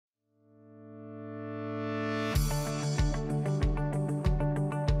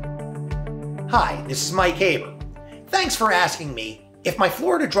Hi, this is Mike Haber. Thanks for asking me, if my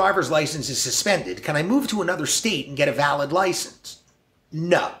Florida driver's license is suspended, can I move to another state and get a valid license?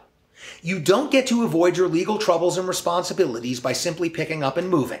 No. You don't get to avoid your legal troubles and responsibilities by simply picking up and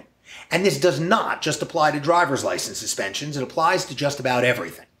moving. And this does not just apply to driver's license suspensions, it applies to just about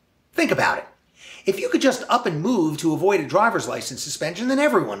everything. Think about it. If you could just up and move to avoid a driver's license suspension, then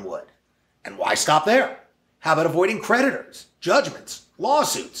everyone would. And why stop there? How about avoiding creditors, judgments,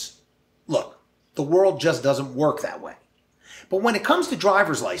 lawsuits? Look, the world just doesn't work that way. But when it comes to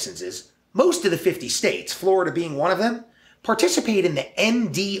driver's licenses, most of the 50 states, Florida being one of them, participate in the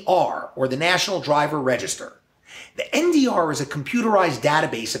NDR, or the National Driver Register. The NDR is a computerized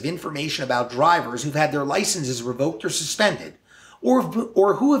database of information about drivers who've had their licenses revoked or suspended, or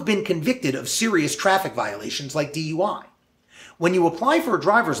who have been convicted of serious traffic violations like DUI. When you apply for a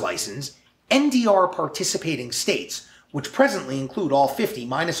driver's license, NDR participating states, which presently include all 50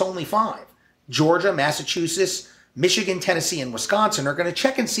 minus only 5, Georgia, Massachusetts, Michigan, Tennessee, and Wisconsin, are going to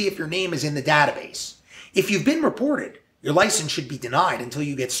check and see if your name is in the database. If you've been reported, your license should be denied until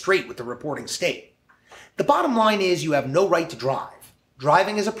you get straight with the reporting state. The bottom line is you have no right to drive.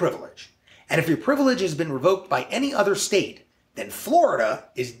 Driving is a privilege. And if your privilege has been revoked by any other state, then Florida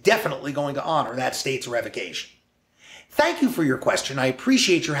is definitely going to honor that state's revocation. Thank you for your question. I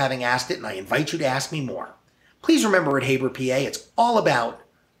appreciate your having asked it, and I invite you to ask me more. Please remember at HaberPA, it's all about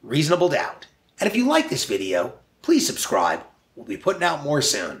reasonable doubt. And if you like this video, please subscribe. We'll be putting out more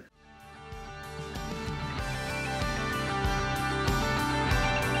soon.